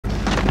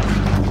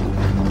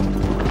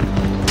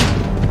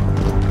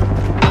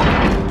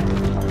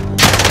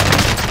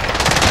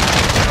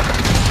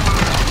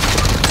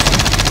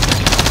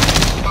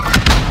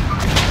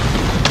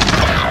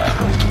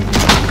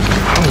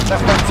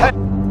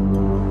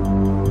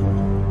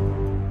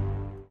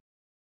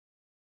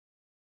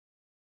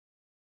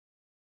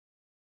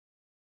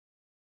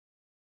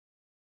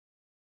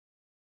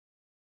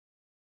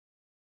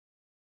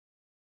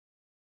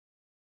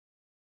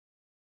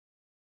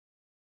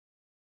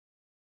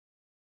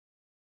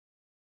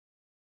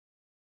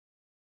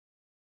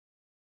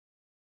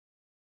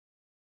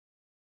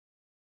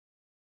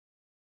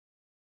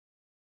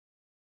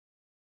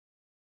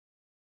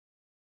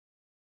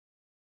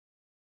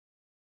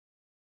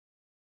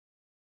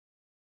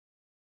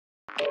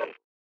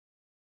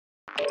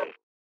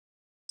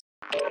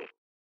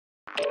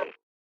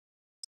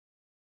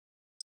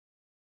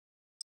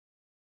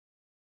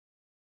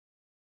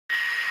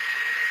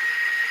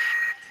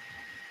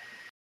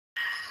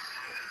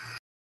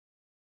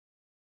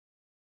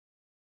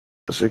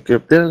Así que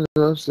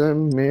piensas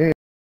en mí.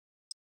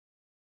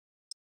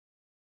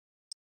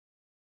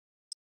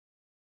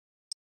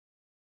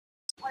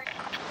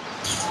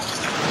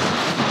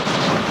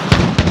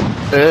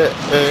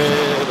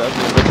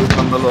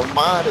 Cruzando los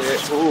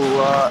mares,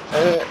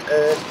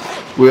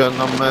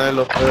 cuidándome de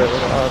los pedales.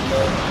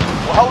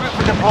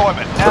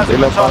 Y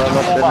los palos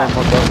tenemos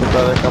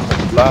tóxica de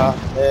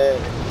camuflaje.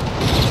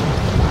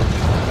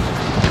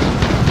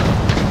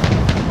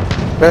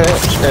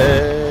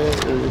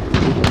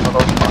 Cruzando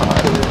los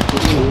mares,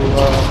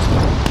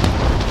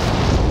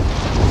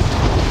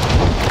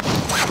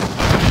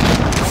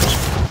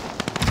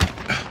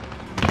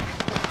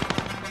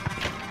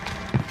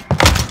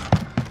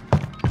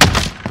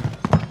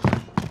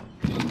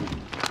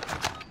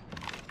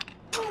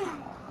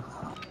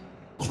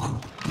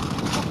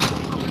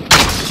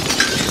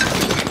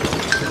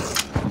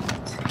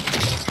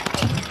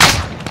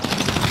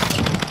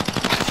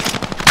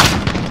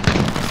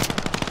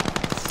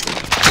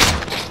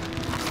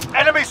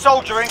 Enemy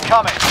soldier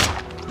incoming.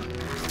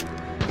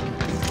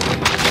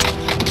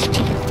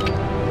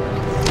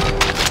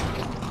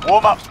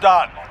 Warm-up's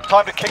done.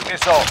 Time to kick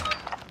this off.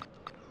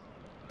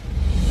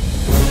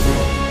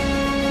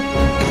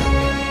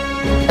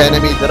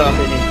 enemy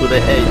dropping into the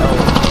AO.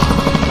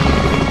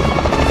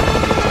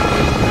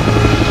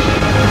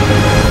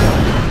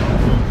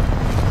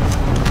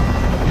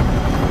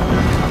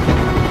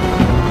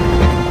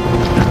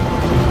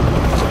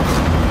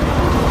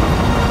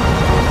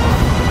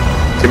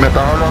 Si me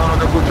estás hablando no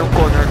te escucho un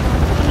coño.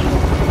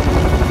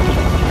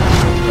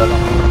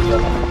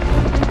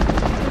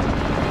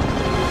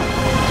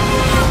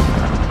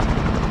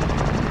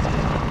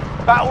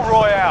 Battle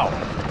Royale.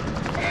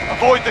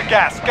 Avoid the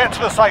gas. Get to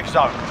the safe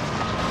zone.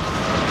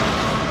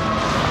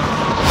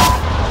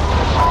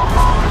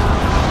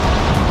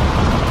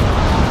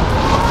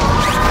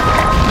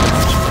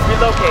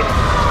 Relocating.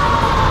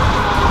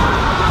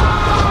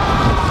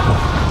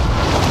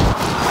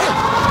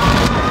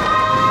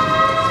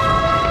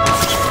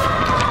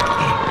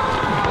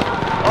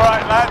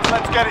 Alright lads,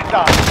 let's get it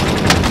done.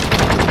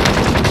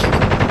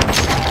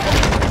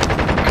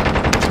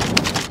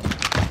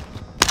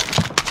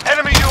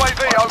 Enemy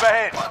UAV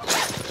overhead.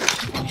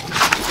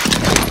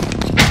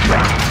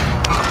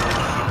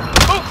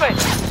 Movement!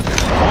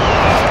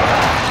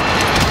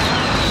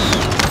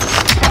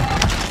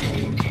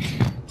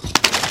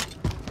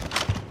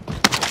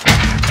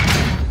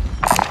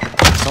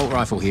 Assault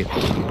rifle here.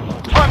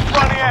 Time's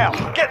running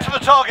out. Get to the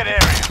target area.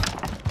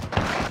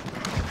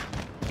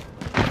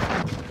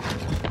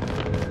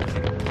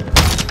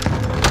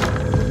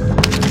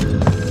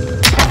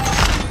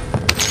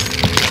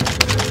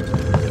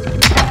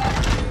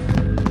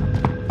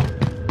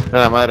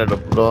 La madre,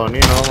 los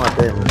niños no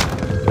maté.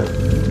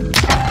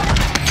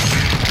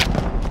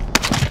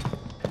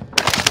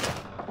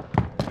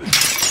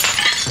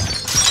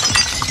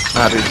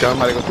 Richard,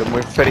 marico, estoy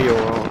muy frío.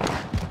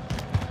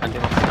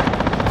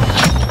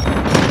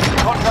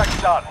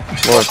 Contract's done.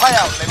 The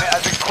payout limit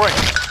has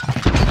increased.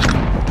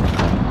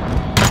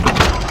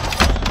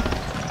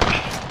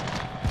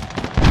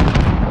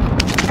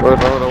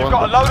 You've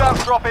got a loadout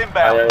drop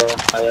inbound.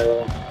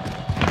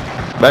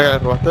 Venga, ¿le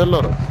robaste el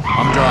loro?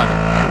 I'm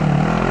driving.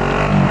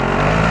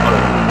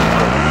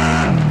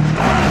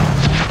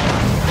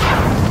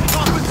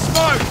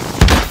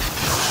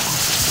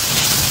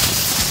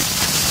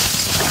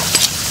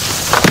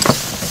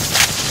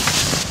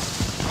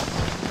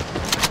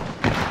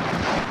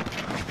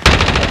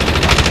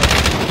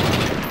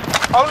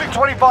 Only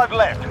 25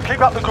 left.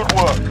 Keep up the good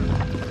work.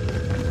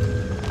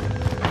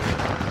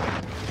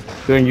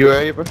 Doing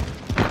UAV, bro?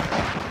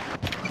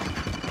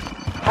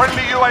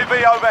 Friendly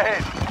UAV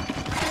overhead.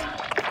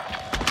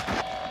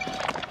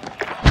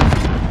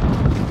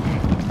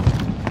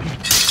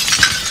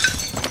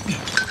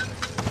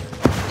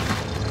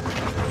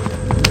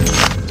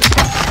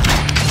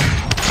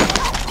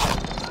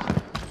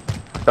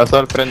 Caso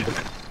al frente.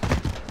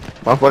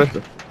 Vamos por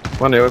esto.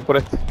 Bueno, yo voy por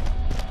este.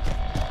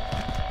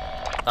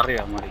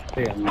 Arriba, Mari.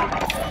 Arriba, Mari.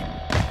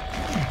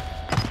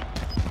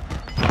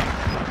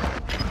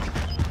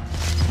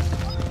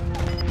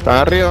 ¿Están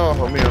arriba o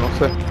abajo mío? No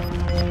sé.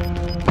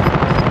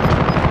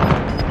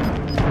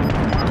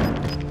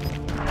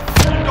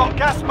 Got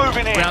gas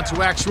moving in. Ground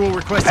to actual,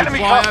 requested Enemy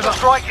cluster flyover.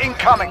 strike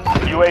incoming.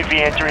 UAV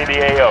entering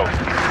the AO.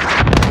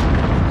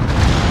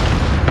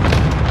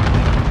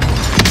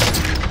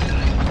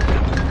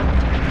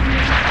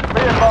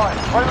 Be advised.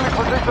 Friendly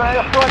precision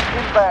airstrike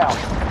inbound.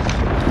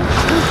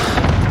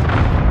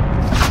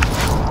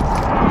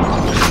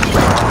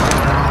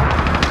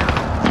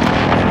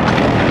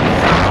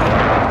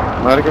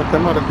 Madre, que este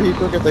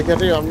maldito que está aquí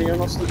arriba mío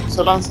no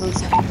se lanza.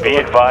 Be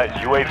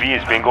advised, UAV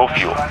is bingo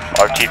fuel.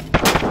 RT.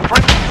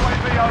 Friendly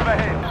UAV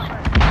overhead.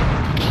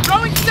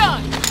 Throwing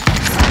stun!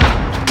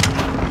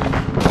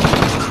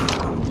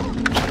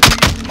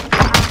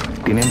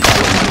 Tienen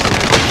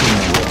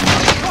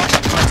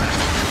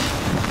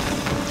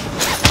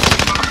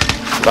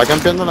Está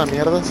campeando la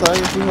mierda esa ahí,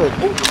 hijo de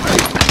puta.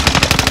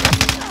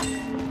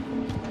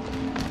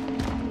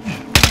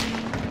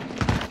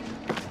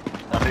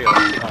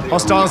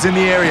 Hostiles in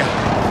the area.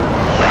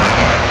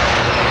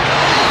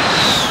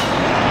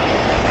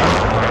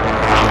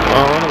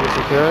 Ah, bueno, que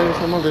se queda ahí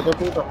esa maldita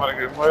puta, madre,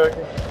 que mueve aquí.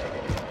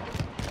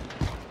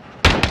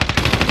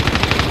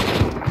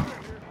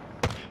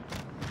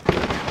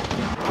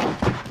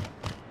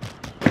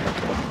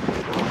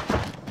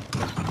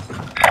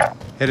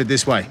 Headed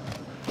this way.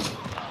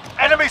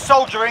 Enemy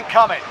soldier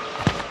incoming.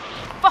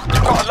 Fuck.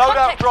 Got a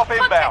loadout drop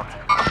inbound.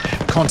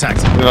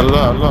 Contact. Mira,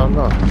 Allah,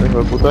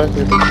 hijo de puta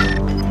este. Está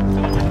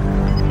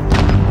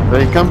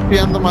ahí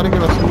campeando, madre, que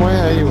no se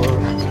mueve ahí,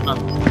 weón.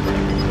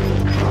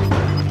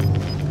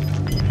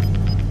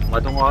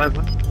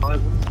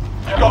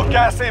 You've got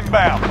gas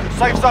inbound.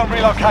 Safe zone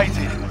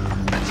relocated.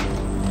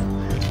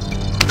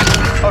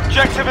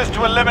 Objective is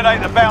to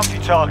eliminate the bounty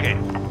target.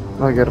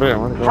 Ay, qué rea,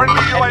 madre.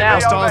 Friendly UAV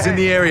Hostiles in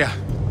the overhead. area.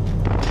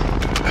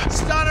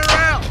 Stun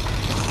around.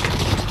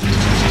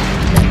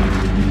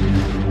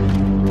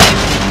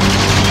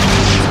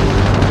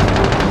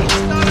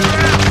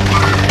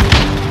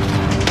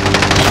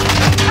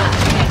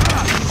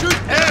 Shoot!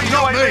 Enemy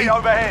Not UAV me.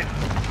 overhead.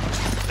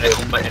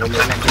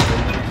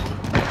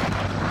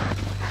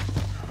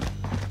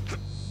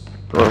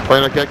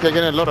 Bueno, aquí en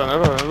el loro,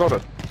 en el loro.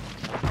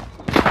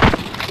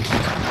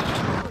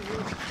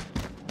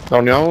 La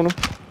unión a uno.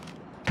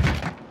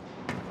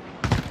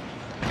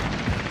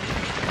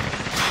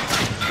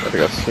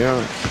 Vergación.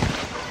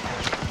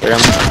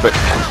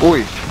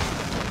 Uy.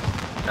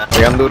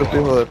 Pegan duro este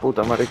hijo de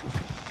puta, marico.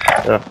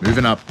 Ya.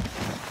 Moving up.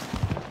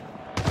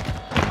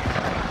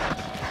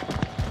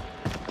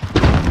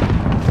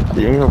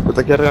 Y un hijo de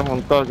puta aquí arriba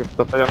montado que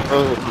está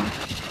pegando duro.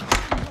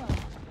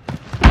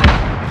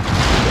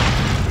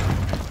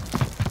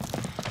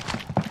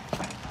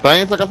 ¿Están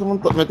en esa casa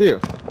metido?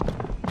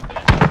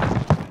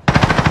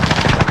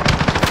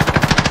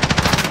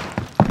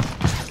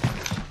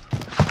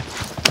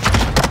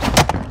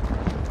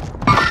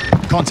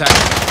 Contact.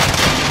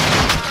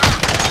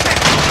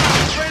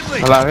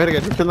 A la verga,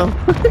 ¿sí no?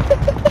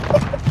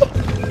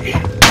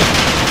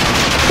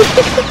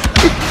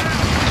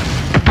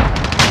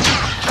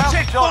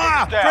 Bounty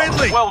target down.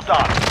 Friendly. Well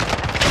done.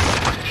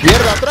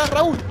 Mierda, atrás,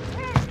 Raúl.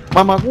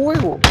 Mamá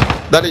huevo.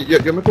 Dale,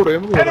 yo me curo,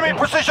 Enemy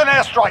precision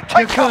airstrike.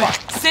 Take cover.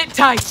 Sit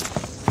tight.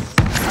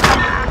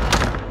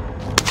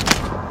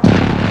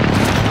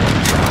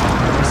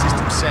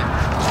 System set.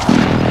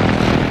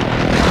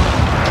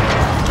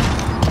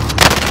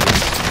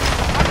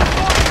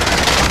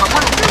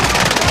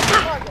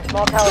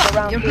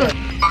 You're good.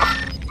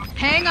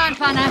 Hang on,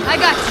 Fana. I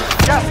got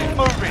you. Gas is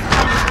moving.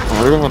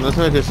 Marico, cuando ese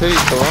me dice,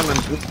 cabrón,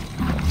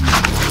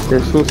 qué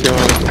sucio,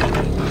 marico.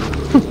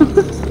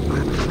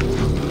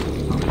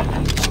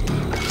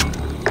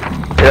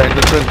 Mira, ahí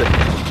de frente.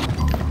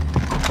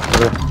 A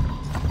ver.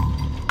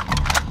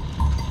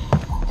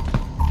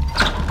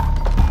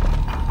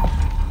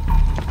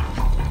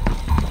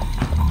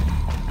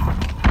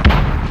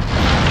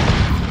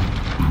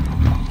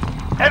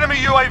 Enemy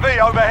UAV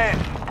overhead.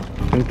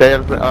 Gente ahí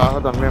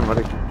abajo también,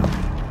 marico.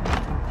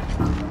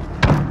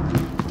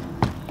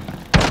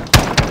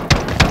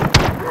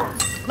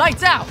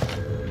 Lights out.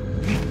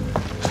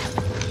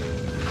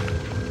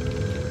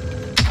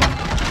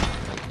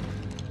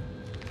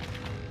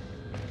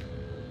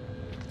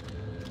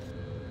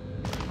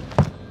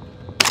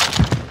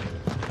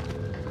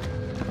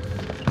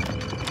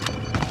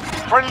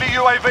 Friendly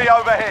UAV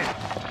overhead.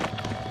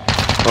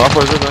 No va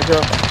por eso, no hay que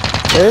bajar.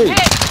 ¡Ey!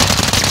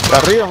 De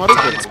arriba,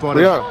 marico.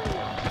 Cuidado.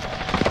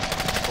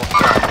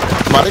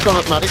 Marico, me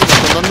están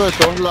dando de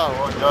todos lados.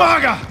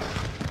 Bugger!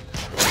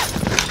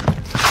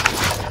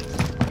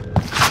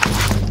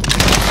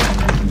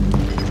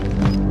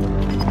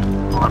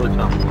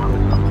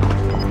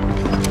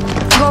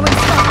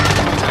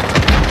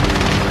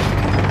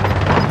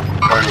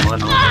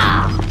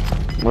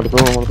 Muerto.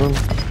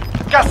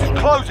 Gas is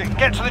closing.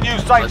 Get to the new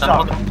safe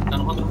zone.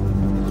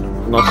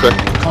 No sé.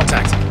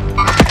 Contact.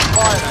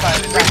 Fire sale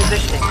is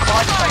repositioning.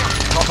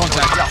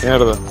 Contact.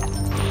 Mierda.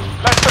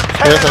 Less than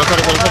 10 Mira, se lo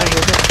enemies remaining.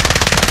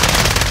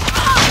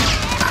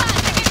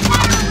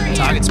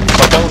 Targets.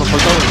 Falta uno.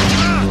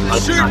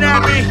 Shooting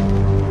at me.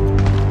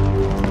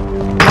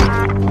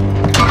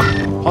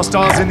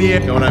 Hostiles in the air.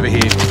 Going over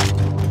here.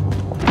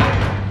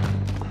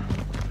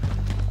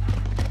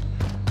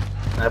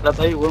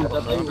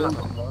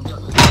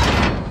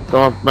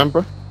 Toma, ven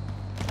pues.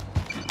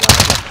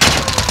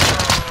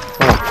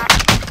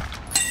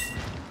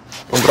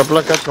 Compra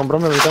placas,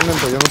 comprame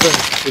medicamentos, yo no tengo.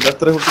 Y las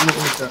tres últimas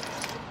que me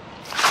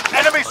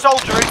Enemy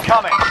soldier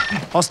incoming.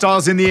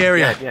 Hostiles in the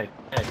area.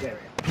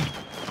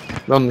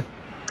 ¿Dónde?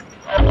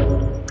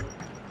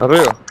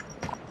 Arriba.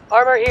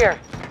 Armor here.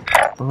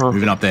 Ajá.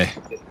 Moving up there.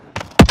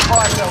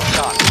 Fire cell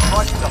shut.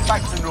 Prices are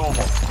back to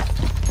normal.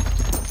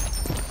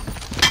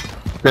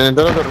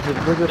 Pendiente de la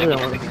torrecita de arriba,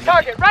 man.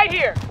 Target right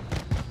here.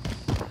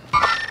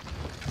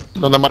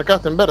 ¿Dónde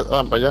marcaste? En verde.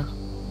 Ah, para allá.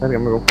 Verga,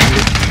 me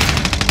confundí.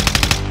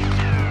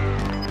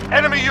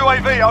 Enemy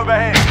UAV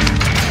overhead.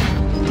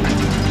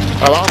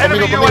 Abajo, Enemy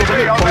conmigo. UAV Con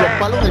los overhead.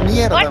 palos de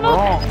mierda,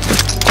 no.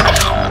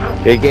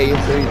 Qué gay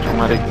ese bicho,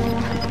 marico.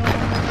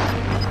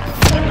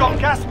 You've got out.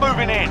 Gas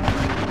moving in.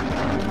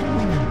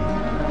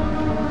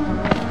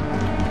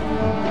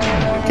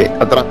 ¿Qué?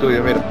 Atrás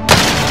tuyo, mira.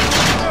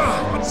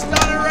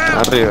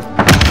 Arriba.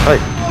 Ay.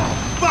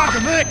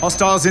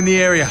 Hostiles in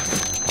the area.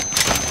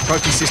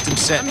 Trophy system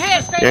set. I'm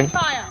here, straight Bien.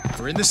 fire.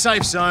 We're in the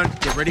safe zone.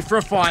 Get ready for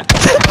a fight.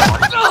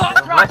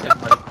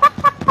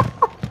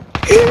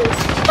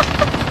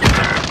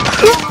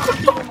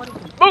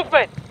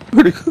 Movement.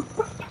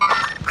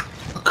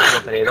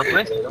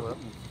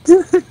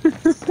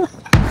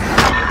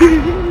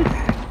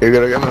 Yo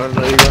creo que mejor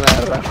no digo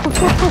nada.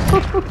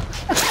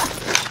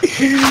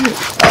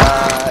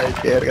 Ay,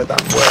 qué verga tan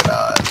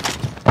buena.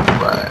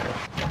 Bueno.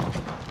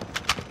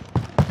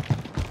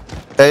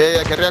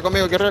 Aquí arriba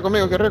conmigo, aquí arriba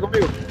conmigo, aquí arriba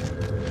conmigo.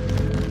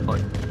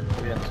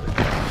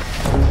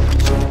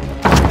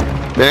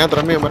 Ven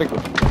atrás mío, marico.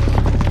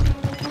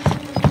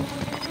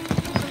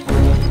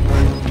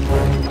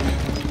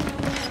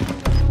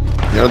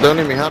 Yo no tengo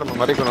ni mis armas,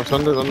 marico, no sé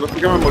dónde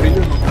fue que me morí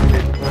yo.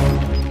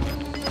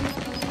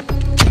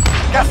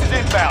 Gas is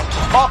inbound.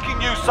 Marking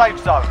new safe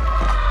zone.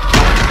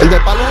 El de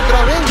palo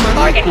otra vez, Target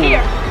marico.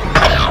 here.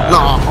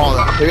 No,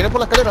 joda. Que viene por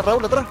la escalera,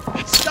 Raúl, atrás.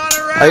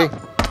 Ahí.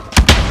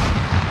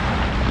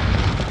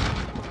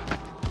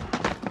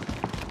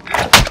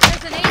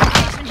 There's an aid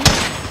station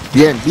here.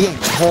 Bien, bien,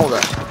 joda.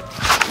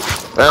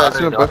 A ver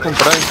si me puedes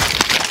comprar.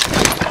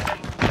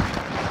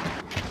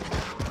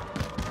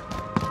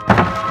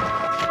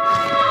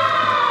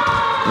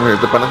 Uy,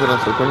 este pana se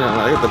lanzó el coño,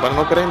 marico. Este pana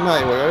no cree en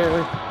nadie,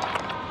 güey.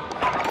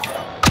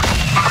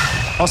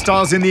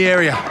 Hostiles in the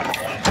area.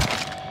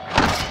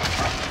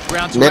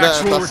 Ground to Mira,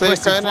 actual, está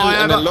cerca requesting en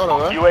el flyover. loro,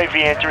 ¿verdad? UAV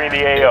entering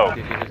the AO.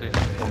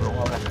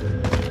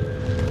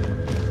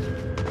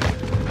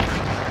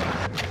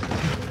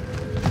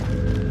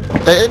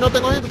 No,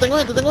 tengo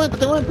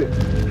gente.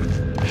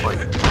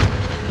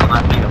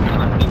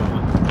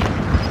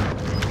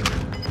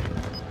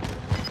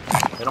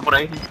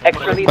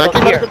 Extra Está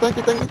aquí, lethal here.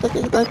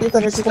 marico, está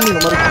aquí conmigo,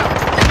 marico.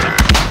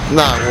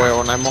 Nah,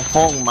 huevo, no hay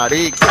mojón,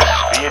 marico.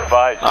 Be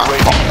advised, UAV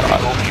is bingo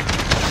fuel.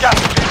 Gas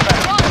is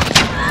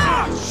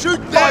inbound.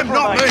 Shoot them,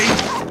 not me.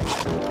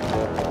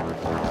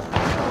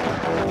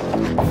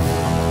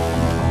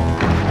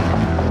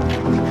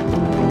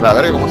 La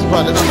verga, ¿cómo se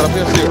vale tan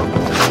rápido así, bro?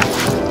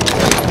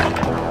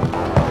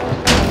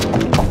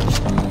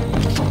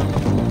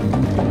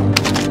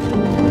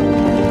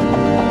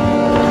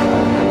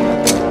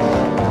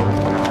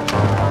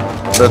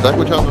 ¿Pero estás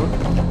escuchando, no?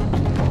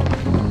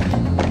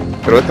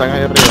 Creo que están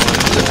ahí arriba.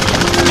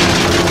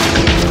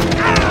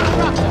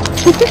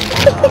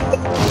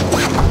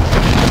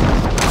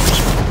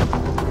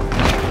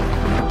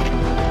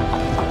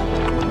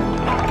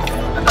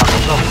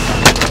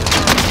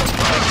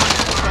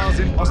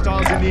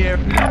 Hostiles in the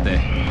area. Out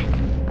there.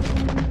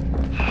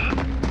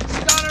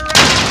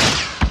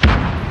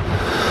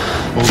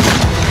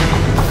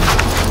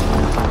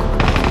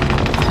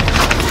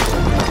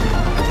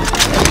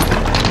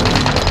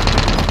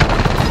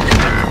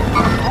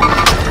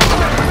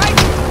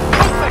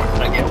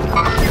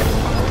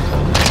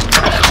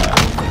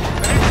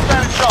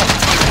 Standing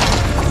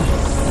shot.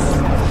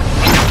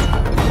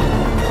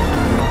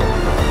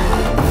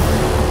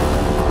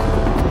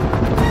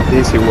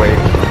 Easy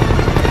way.